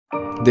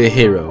The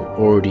hero,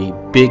 or the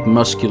big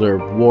muscular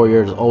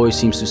warrior that always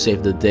seems to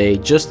save the day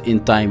just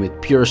in time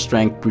with pure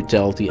strength,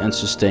 brutality and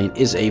sustain,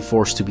 is a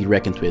force to be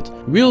reckoned with.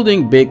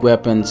 Wielding big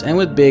weapons, and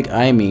with big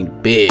I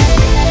mean big.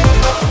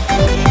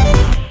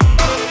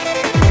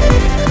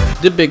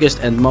 The biggest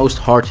and most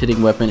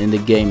hard-hitting weapon in the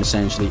game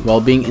essentially, while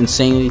being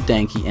insanely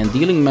tanky and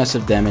dealing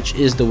massive damage,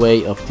 is the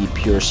way of the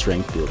pure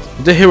strength build.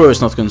 The hero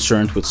is not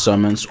concerned with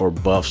summons or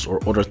buffs or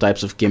other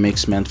types of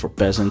gimmicks meant for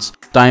peasants.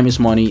 Time is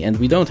money and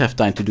we don't have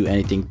time to do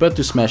anything but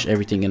to smash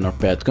everything in our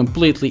path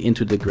completely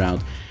into the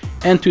ground.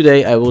 And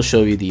today I will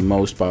show you the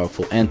most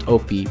powerful and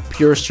OP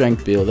pure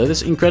strength build that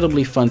is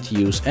incredibly fun to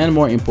use, and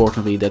more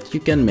importantly that you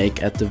can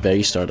make at the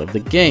very start of the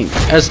game,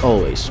 as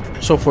always.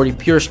 So for the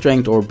pure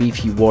strength or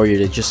beefy warrior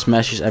that just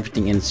smashes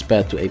everything in its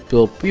path to a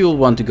pulp, we will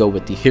want to go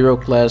with the hero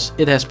class.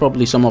 It has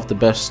probably some of the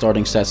best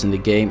starting stats in the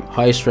game: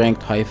 high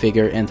strength, high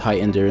vigor and high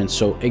endurance,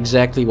 so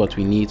exactly what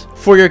we need.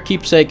 For your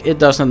keepsake, it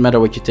does not matter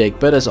what you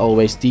take, but as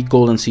always the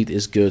golden seed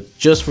is good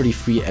just for the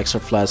free extra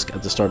flask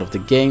at the start of the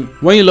game.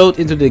 When you load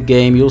into the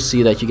game, you'll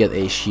see that you get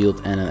a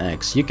shield and an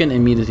axe. You can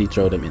immediately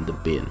throw them in the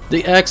bin.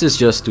 The axe is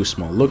just too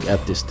small. Look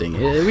at this thing.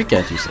 We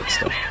can't use that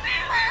stuff.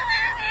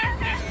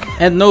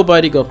 And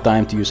nobody got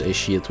time to use a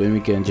shield when we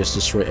can just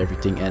destroy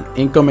everything, and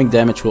incoming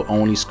damage will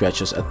only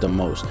scratch us at the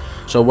most.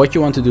 So what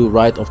you want to do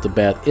right off the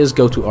bat is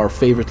go to our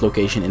favorite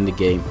location in the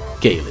game,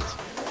 Caelid.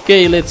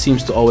 Caelid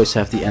seems to always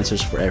have the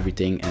answers for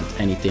everything and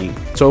anything,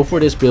 so for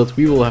this build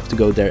we will have to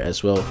go there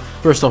as well.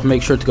 First off,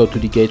 make sure to go to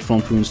the gate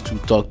front ruins to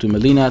talk to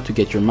Melina to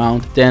get your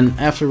mount. Then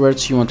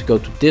afterwards you want to go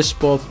to this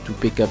spot to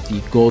pick up the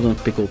golden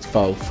pickled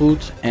fowl food,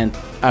 and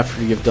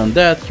after you've done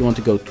that you want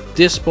to go to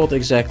this spot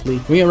exactly.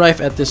 When you arrive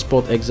at this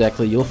spot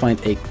exactly, you'll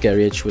find a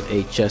carriage with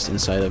a chest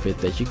inside of it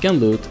that you can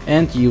loot,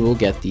 and you will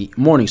get the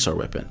Morningstar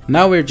weapon.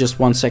 Now we're just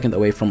 1 second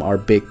away from our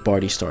big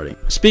party starting.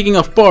 Speaking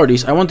of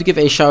parties, I want to give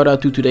a shout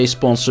out to today's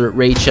sponsor,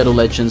 Raid Shadow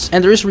Legends,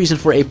 and there is a reason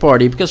for a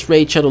party because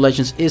Raid Shadow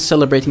Legends is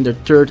celebrating their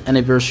 3rd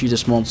anniversary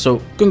this month,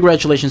 so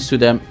congratulations to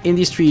them. In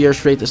these 3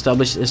 years, Raid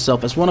established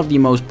itself as one of the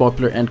most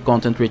popular and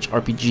content-rich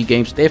RPG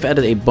games. They've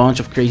added a bunch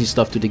of crazy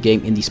stuff to the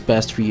game in these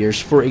past 3 years.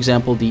 For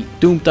example, the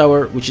Doom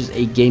Tower, which is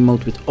a game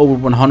mode with over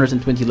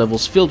 120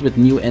 levels filled with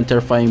new and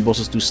terrifying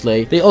bosses to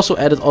slay. They also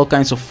added all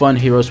kinds of fun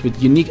heroes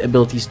with unique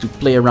abilities to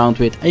play around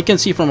with, and you can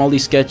see from all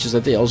these sketches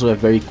that they also have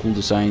very cool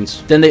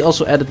designs. Then they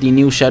also added the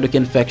new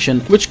Shadowkin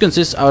faction, which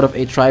consists out of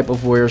a tribe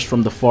of warriors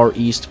from the Far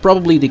East,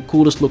 probably the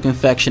coolest looking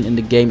faction in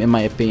the game in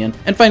my opinion.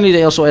 And finally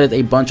they also added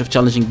a bunch of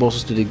challenging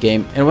bosses to the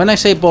game, and when I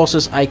say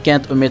bosses I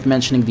can't omit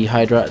mentioning the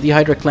Hydra. The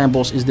Hydra clan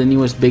boss is the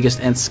newest,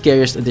 biggest and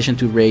scariest addition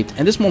to Raid,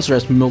 and this monster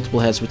has multiple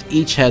heads with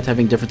each head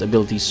having different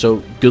abilities,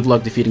 so good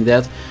luck defeating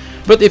that.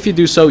 But if you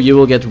do so, you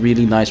will get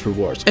really nice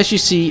rewards. As you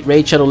see,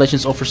 Raid Shadow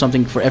Legends offers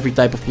something for every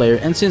type of player,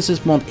 and since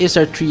this month is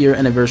our 3-year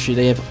anniversary,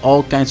 they have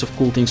all kinds of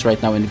cool things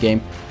right now in the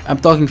game. I'm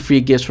talking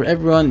free gifts for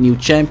everyone, new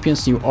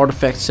champions, new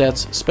artifact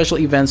sets, special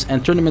events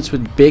and tournaments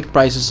with big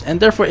prizes, and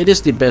therefore it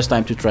is the best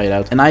time to try it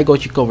out. And I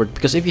got you covered,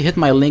 because if you hit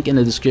my link in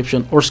the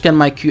description or scan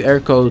my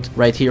QR code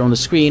right here on the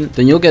screen,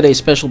 then you'll get a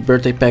special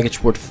birthday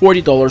package worth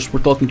 $40.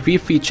 We're talking 3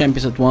 free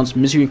champions at once: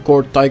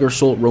 Misericord, Tiger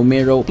Soul,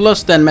 Romero,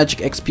 plus 10 Magic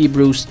XP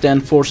brews, 10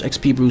 Force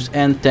XP brews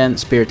and 10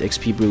 Spirit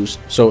XP brews.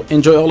 So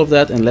enjoy all of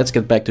that and let's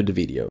get back to the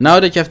video. Now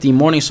that you have the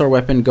Morningstar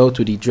weapon, go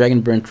to the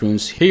Dragonburn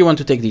ruins. Here you want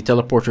to take the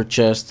teleporter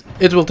chest.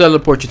 It will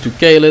teleport you to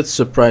Caelid.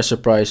 Surprise,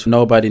 surprise,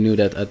 nobody knew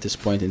that at this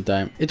point in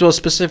time. It will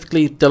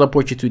specifically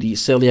teleport you to the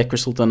Celia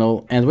Crystal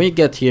Tunnel, and when you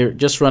get here,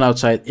 just run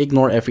outside,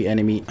 ignore every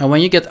enemy, and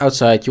when you get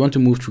outside, you want to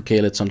move through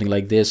Caelid something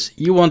like this.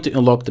 You want to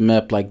unlock the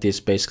map like this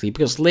basically,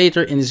 because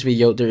later in this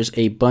video there is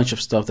a bunch of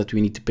stuff that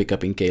we need to pick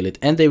up in Caelid,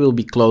 and they will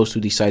be close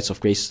to the sites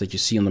of graces that you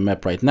see on the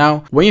map right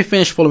now. When you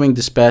finish following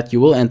this path, you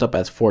will end up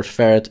at Fort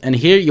Ferret, and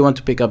here you want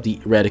to pick up the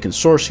Radican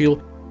Sword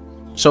Seal.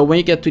 So when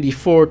you get to the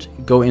fort,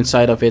 go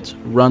inside of it,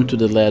 run to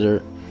the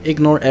ladder,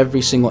 ignore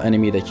every single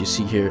enemy that you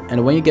see here,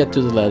 and when you get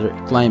to the ladder,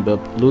 climb up,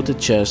 loot the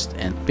chest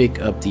and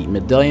pick up the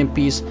medallion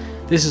piece.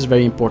 This is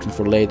very important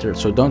for later,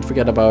 so don't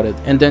forget about it.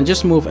 And then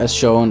just move as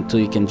shown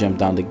till you can jump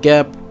down the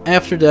gap.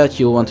 After that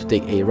you'll want to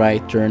take a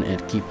right turn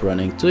and keep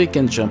running till you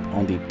can jump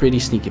on the pretty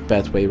sneaky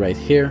pathway right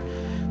here.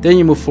 Then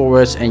you move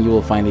forwards and you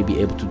will finally be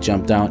able to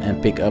jump down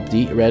and pick up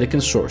the Radican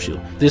Sword Shield.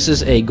 This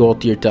is a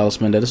gold tier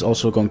talisman that is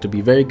also going to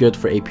be very good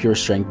for a pure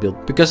strength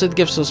build, because it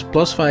gives us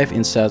 +5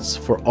 in stats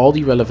for all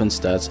the relevant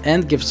stats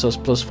and gives us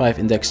 +5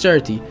 in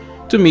dexterity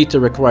to meet the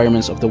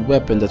requirements of the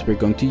weapon that we're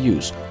going to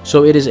use.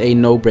 So it is a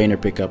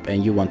no-brainer pickup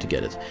and you want to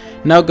get it.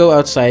 Now go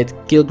outside,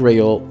 kill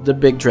Greyol, the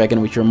big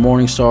dragon with your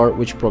Morningstar,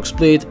 which procs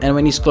bleed, and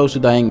when he's close to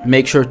dying,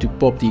 make sure to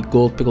pop the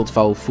gold pickled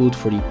fowl food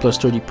for the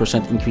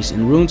 +30% increase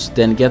in runes,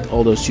 then get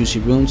all those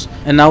juicy runes.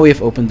 And now we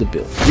have opened the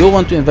build. You'll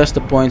want to invest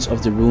the points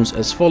of the runes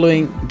as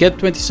following: get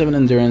 27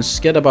 endurance,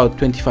 get about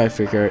 25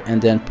 vigor,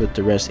 and then put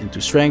the rest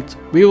into strength.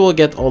 We will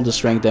get all the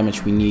strength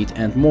damage we need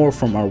and more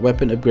from our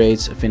weapon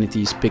upgrades,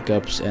 affinities,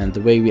 pickups, and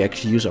the way we actually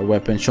actually use our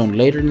weapon shown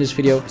later in this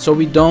video, so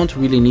we don't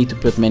really need to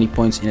put many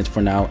points in it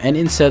for now and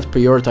instead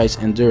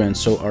prioritize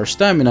endurance so our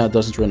stamina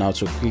doesn't run out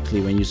so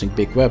quickly when using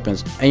big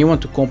weapons, and you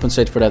want to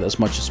compensate for that as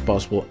much as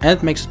possible, and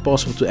it makes it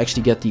possible to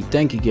actually get the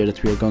tanky gear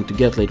that we are going to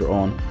get later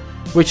on,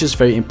 which is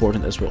very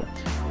important as well.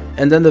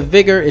 And then the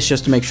vigor is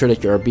just to make sure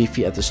that you are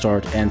beefy at the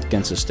start and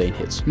can sustain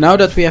hits. Now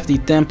that we have the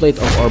template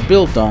of our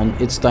build done,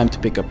 it's time to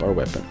pick up our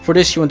weapon. For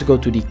this you want to go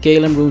to the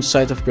Kalim Rune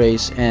Site of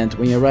Grace, and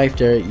when you arrive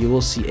there you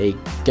will see a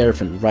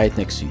caravan right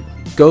next to you.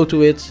 Go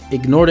to it,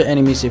 ignore the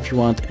enemies if you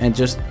want, and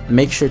just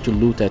make sure to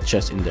loot that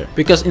chest in there.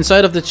 Because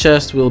inside of the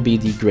chest will be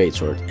the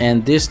greatsword,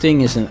 and this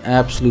thing is an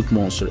absolute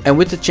monster. And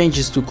with the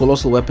changes to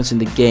colossal weapons in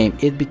the game,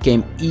 it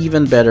became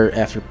even better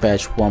after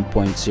patch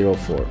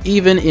 1.04.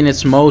 Even in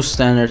its most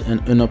standard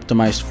and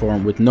unoptimized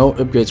form with no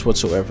upgrades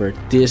whatsoever,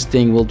 this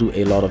thing will do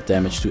a lot of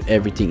damage to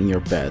everything in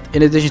your path.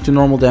 In addition to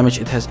normal damage,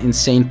 it has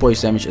insane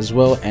poise damage as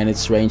well, and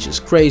its range is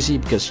crazy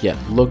because yeah,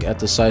 look at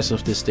the size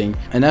of this thing.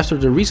 And after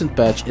the recent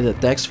patch, it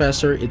attacks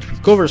faster, it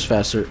recovers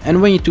faster, and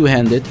when you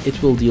two-hand it,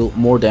 it will deal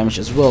more damage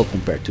as well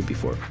compared to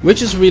before.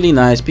 Which is really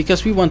nice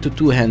because we want to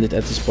two-hand it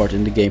at this part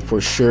in the game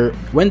for sure.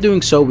 When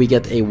doing so, we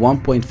get a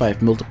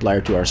 1.5 multiplier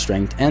to our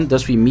strength, and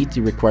thus we meet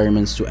the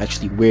requirements to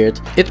actually wear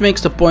it. It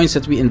makes the points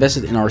that we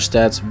invested in our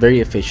stats very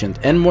efficient,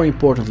 and more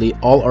importantly,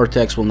 all our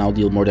attacks will now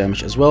deal more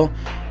damage as well.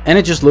 And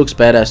it just looks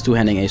badass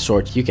two-handing a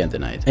sword, you can't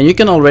deny it. And you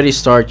can already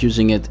start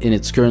using it in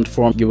its current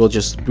form. You will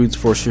just brute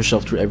force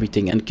yourself through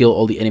everything and kill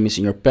all the enemies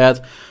in your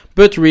path.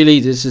 But really,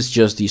 this is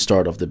just the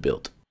start of the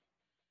build.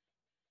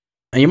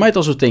 And you might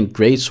also think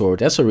greatsword,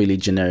 that's a really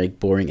generic,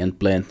 boring and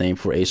bland name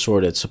for a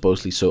sword that's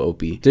supposedly so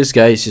OP. This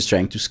guy is just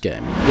trying to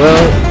scam me.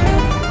 Well,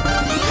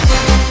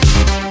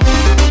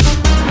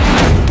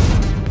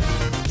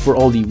 for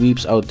all the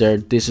weeps out there,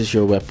 this is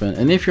your weapon,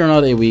 and if you're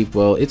not a weep,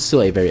 well, it's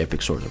still a very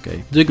epic sword,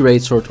 okay? The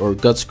greatsword, or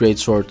Guts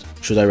greatsword,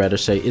 should I rather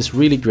say, is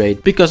really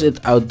great because it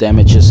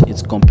outdamages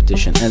its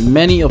competition, and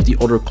many of the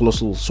other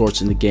colossal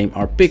swords in the game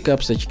are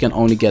pickups that you can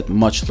only get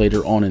much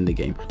later on in the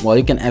game, while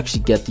you can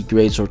actually get the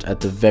greatsword at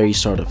the very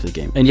start of the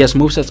game. And yes,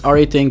 movesets are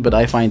a thing, but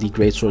I find the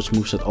greatsword's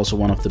moveset also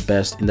one of the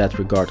best in that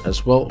regard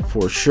as well,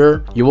 for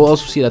sure. You will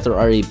also see that there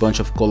are a bunch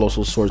of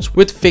colossal swords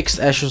with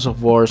fixed Ashes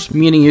of Wars,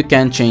 meaning you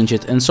can change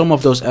it, and some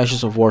of those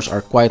Ashes of Wars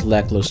are quite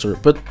lackluster,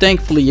 but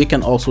thankfully you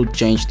can also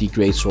change the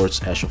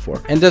greatsword's Ash of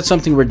War, and that's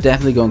something we're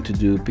definitely going to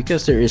do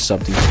because there is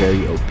something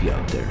very OP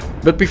out there.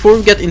 But before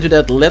we get into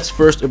that, let's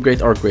first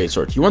upgrade our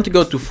greatsword. You want to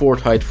go to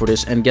 4th height for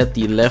this and get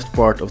the left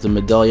part of the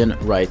medallion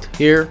right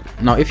here.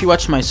 Now if you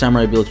watch my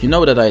samurai build, you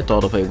know that I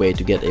thought of a way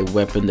to get a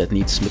weapon that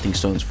needs smithing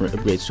stones for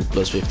upgrades to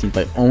plus 15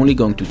 by only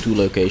going to 2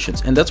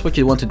 locations, and that's what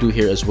you want to do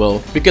here as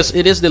well, because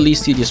it is the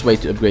least tedious way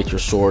to upgrade your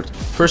sword.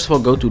 First of all,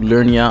 go to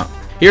Lernia.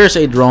 Here is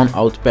a drawn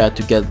out path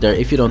to get there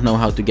if you don't know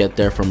how to get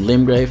there from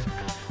Limgrave.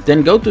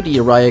 Then go to the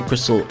Uriah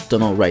Crystal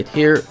Tunnel right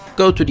here,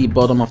 go to the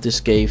bottom of this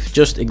cave,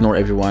 just ignore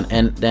everyone,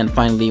 and then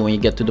finally when you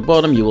get to the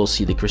bottom you will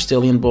see the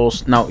Crystallian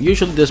boss. Now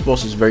usually this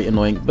boss is very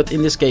annoying, but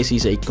in this case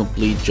he's a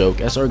complete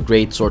joke as our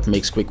greatsword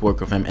makes quick work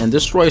of him and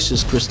destroys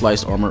his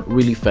crystallized armor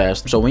really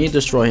fast. So when you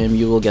destroy him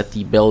you will get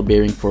the bell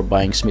bearing for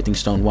buying smithing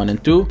stone 1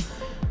 and 2.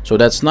 So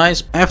that's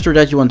nice. After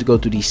that you want to go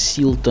to the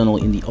Seal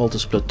Tunnel in the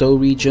Altus Plateau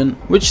region,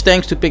 which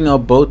thanks to picking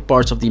up both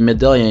parts of the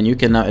medallion you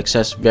can now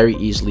access very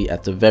easily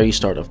at the very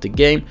start of the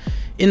game.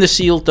 In the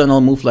Seal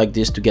Tunnel, move like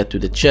this to get to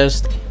the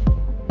chest.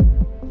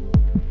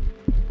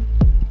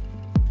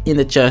 In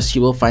the chest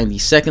you will find the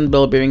second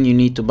bell bearing you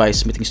need to buy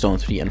smithing stone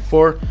 3 and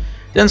 4.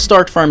 Then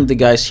start farming the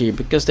guys here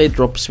because they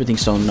drop smithing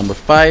stone number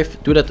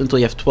 5. Do that until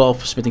you have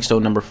 12 smithing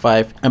stone number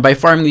 5. And by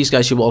farming these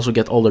guys you will also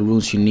get all the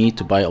runes you need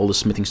to buy all the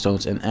smithing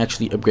stones and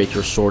actually upgrade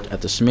your sword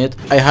at the smith.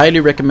 I highly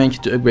recommend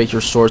you to upgrade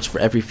your swords for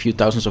every few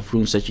thousands of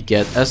runes that you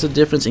get, as the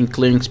difference in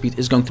clearing speed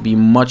is going to be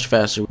much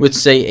faster with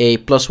say a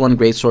 +1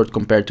 greatsword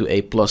compared to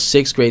a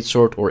 +6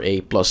 greatsword, or a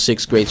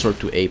 +6 greatsword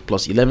to a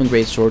 +11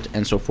 greatsword,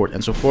 and so forth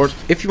and so forth.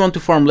 If you want to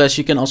farm less,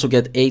 you can also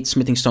get 8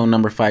 smithing stone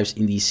number 5s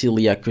in the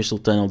Celia Crystal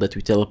Tunnel that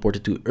we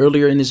teleported to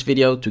earlier in this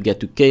video to get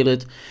to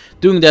Kaled.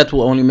 Doing that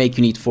will only make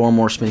you need 4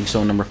 more smithing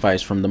stone number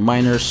 5s from the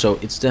miners, so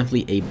it's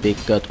definitely a big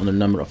cut on the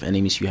number of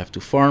enemies you have to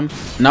farm.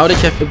 Now that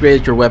you have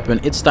upgraded your weapon,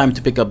 it's time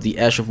to pick up the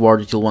Ash of War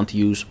that you'll want to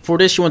use. For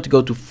this you want to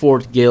go to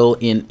Fort Gale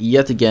in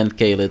yet again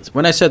Kaled.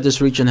 When I said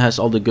this region has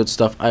all the good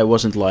stuff, I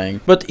wasn't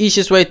lying. But the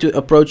easiest way to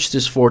approach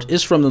this fort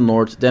is from the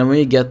north. Then when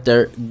you get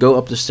there, go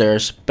up the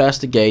stairs,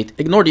 past the gate,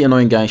 ignore the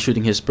annoying guy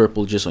shooting his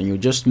purple jizz on you,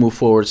 just move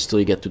forwards till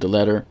you get to the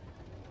ladder.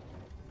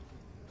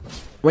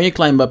 When you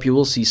climb up, you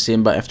will see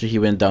Simba after he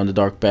went down the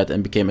dark path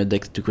and became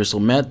addicted to crystal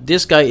meth.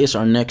 This guy is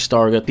our next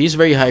target. He's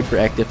very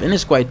hyperactive and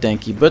is quite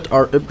tanky, but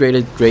our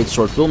upgraded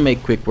greatsword will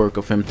make quick work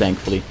of him,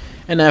 thankfully.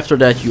 And after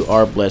that you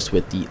are blessed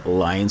with the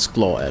Lion's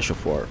Claw Ash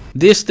of War.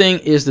 This thing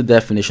is the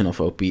definition of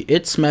OP.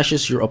 It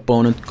smashes your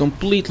opponent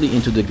completely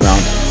into the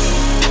ground,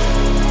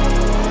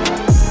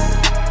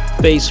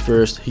 face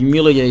first,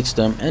 humiliates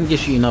them, and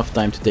gives you enough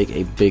time to take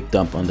a big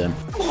dump on them.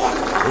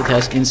 it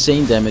has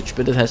insane damage,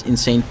 but it has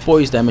insane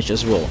poise damage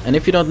as well. And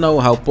if you don't know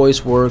how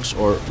poise works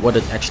or what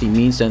it actually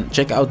means, then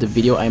check out the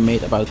video I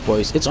made about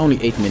poise. It's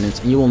only 8 minutes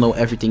and you will know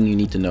everything you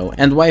need to know,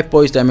 and why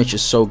poise damage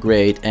is so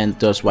great, and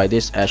thus why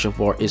this Ash of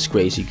War is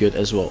crazy good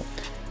as well.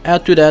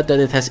 Add to that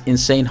it has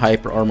insane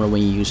hyper armor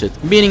when you use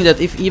it, meaning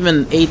that if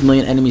even 8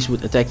 million enemies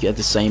would attack you at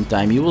the same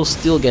time, you will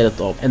still get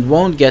it off and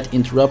won't get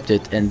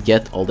interrupted and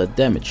get all that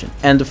damage in.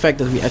 And the fact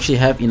that we actually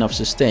have enough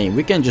sustain,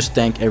 we can just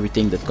tank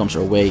everything that comes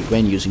our way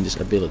when using this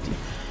ability.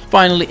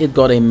 Finally, it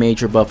got a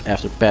major buff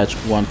after patch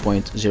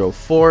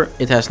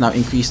 1.04. It has now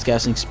increased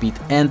casting speed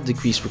and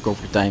decreased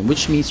recovery time,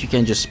 which means you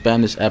can just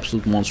spam this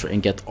absolute monster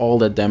and get all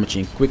that damage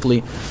in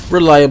quickly,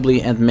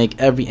 reliably, and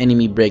make every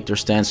enemy break their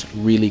stance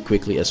really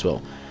quickly as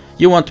well.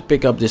 You want to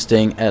pick up this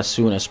thing as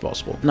soon as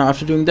possible. Now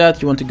after doing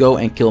that, you want to go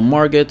and kill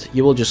Margit.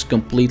 You will just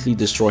completely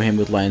destroy him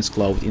with Lion's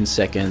Claw within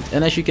seconds,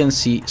 and as you can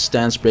see,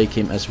 stance break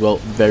him as well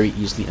very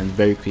easily and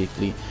very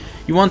quickly.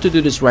 You want to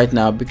do this right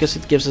now because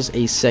it gives us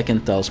a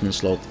second talisman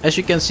slot. As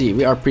you can see,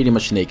 we are pretty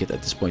much naked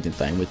at this point in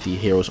time with the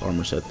hero's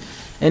armor set.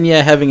 And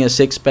yeah, having a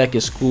 6-pack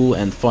is cool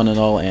and fun and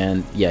all,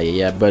 and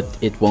yeah, but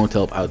it won't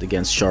help out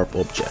against sharp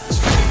objects.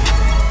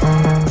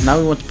 Now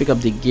we want to pick up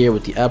the gear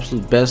with the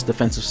absolute best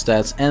defensive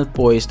stats and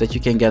poise that you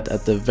can get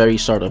at the very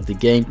start of the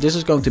game. This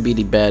is going to be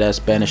the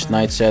badass Banished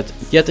Knight set.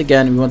 Yet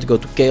again, we want to go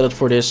to Caelid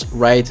for this,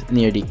 right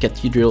near the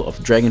Cathedral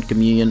of Dragon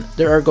Communion.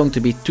 There are going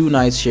to be 2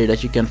 knights here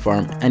that you can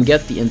farm and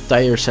get the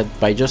entire set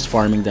by just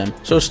farming them.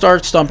 So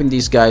start stomping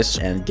these guys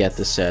and get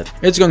the set.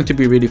 It's going to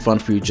be really fun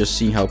for you just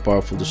seeing how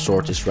powerful the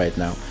sword is right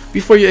now.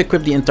 Before you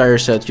equip the entire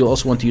set, you'll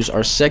also want to use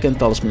our second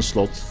talisman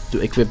slot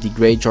to equip the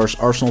Great Jar's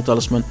Arsenal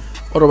Talisman.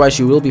 Otherwise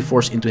you will be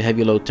forced into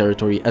heavy load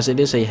territory, as it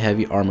is a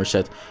heavy armor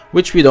set,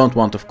 which we don't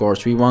want of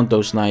course. We want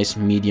those nice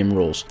medium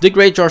rolls. The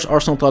Great Jar's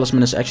Arsenal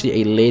Talisman is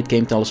actually a late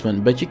game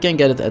talisman, but you can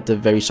get it at the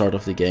very start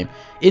of the game,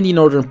 in the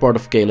northern part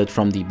of Caelid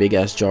from the big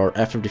ass jar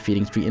after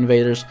defeating 3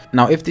 invaders.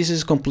 Now if this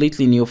is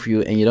completely new for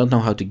you and you don't know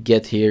how to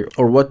get here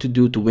or what to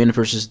do to win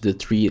versus the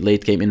 3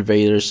 late game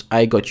invaders,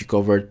 I got you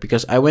covered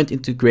because I went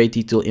into great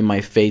detail in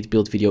my Fate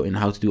build video in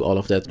how to do all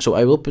of that. So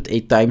I will put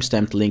a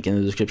timestamped link in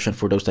the description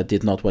for those that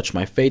did not watch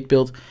my Fate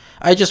build.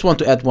 I just want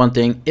to add one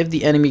thing: if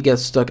the enemy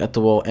gets stuck at the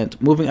wall and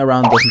moving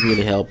around doesn't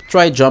really help,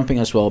 try jumping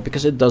as well,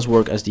 because it does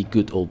work as the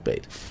good old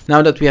bait.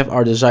 Now that we have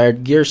our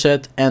desired gear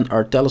set and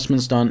our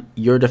talismans done,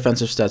 your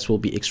defensive stats will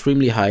be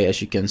extremely high, as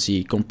you can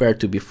see,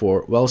 compared to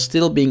before, while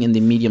still being in the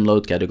medium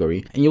load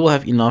category, and you will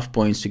have enough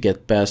points to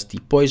get past the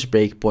poise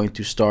break point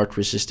to start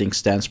resisting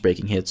stance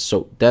breaking hits,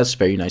 so that's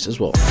very nice as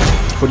well.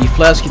 For the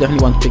flask, you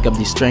definitely want to pick up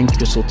the strength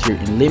crystal tier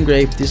in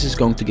Limgrave. This is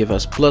going to give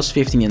us plus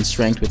 15 in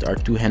strength with our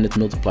 2-handed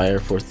multiplier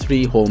for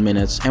 3 whole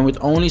minutes, and with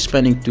only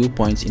spending 2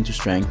 points into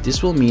strength,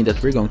 this will mean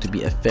that we're going to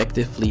be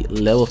effectively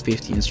level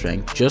 50 in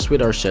strength just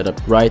with our setup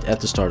right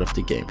at the start of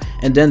the game.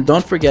 And then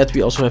don't forget,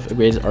 we also have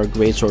upgraded our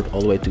greatsword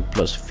all the way to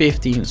plus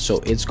 15, so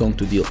it's going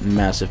to deal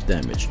massive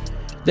damage.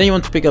 Then you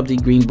want to pick up the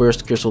Green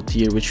Burst Crystal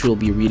tier, which will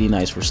be really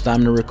nice for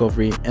stamina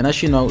recovery, and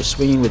as you know,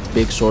 swinging with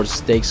big swords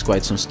takes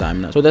quite some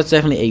stamina, so that's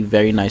definitely a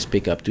very nice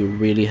pickup to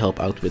really help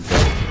out with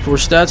that. For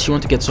stats, you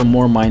want to get some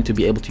more mind to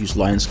be able to use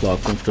Lion's Claw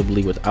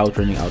comfortably without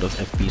running out of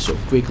FP so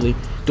quickly.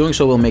 Doing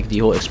so will make the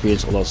whole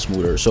experience a lot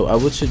smoother, so I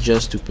would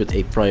suggest to put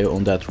a prio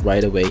on that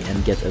right away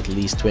and get at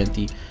least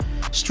 20.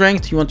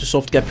 Strength, you want to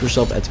soft cap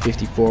yourself at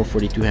 54 for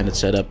the 2-handed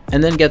setup,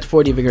 and then get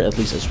 40 vigor at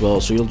least as well,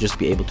 so you'll just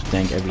be able to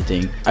tank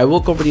everything. I will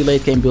cover the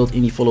late game build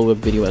in the follow-up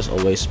video as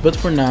always, but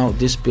for now,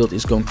 this build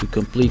is going to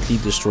completely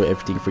destroy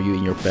everything for you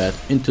in your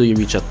path until you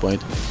reach that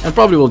point, and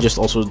probably will just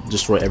also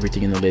destroy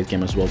everything in the late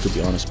game as well, to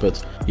be honest.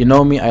 But you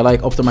know me, I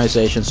like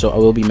optimization, so I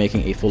will be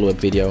making a follow-up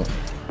video.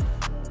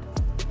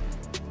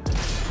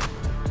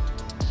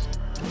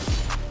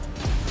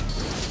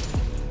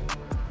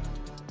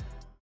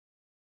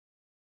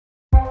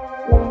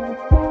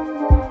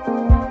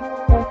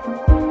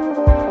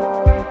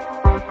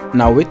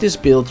 Now with this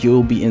build you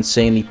will be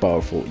insanely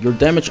powerful. Your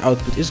damage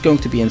output is going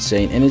to be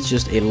insane, and it's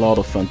just a lot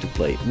of fun to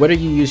play. Whether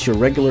you use your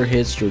regular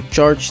hits, your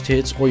charged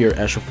hits, or your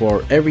Ash of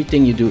War,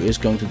 everything you do is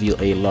going to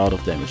deal a lot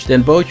of damage.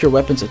 Then both your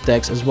weapons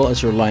attacks as well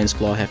as your Lion's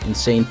Claw have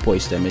insane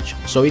poise damage,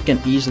 so you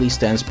can easily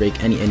stance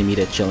break any enemy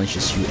that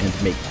challenges you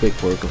and make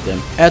quick work of them.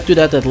 Add to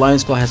that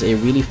Lion's Claw has a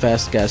really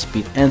fast cast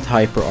speed and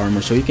hyper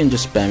armor, so you can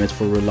just spam it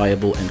for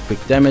reliable and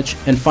quick damage.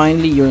 And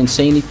finally, you're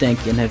insanely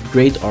tanky and have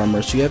great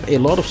armor, so you have a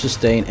lot of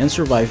sustain and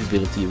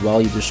survivability while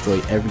you destroy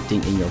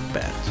everything in your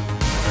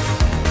path.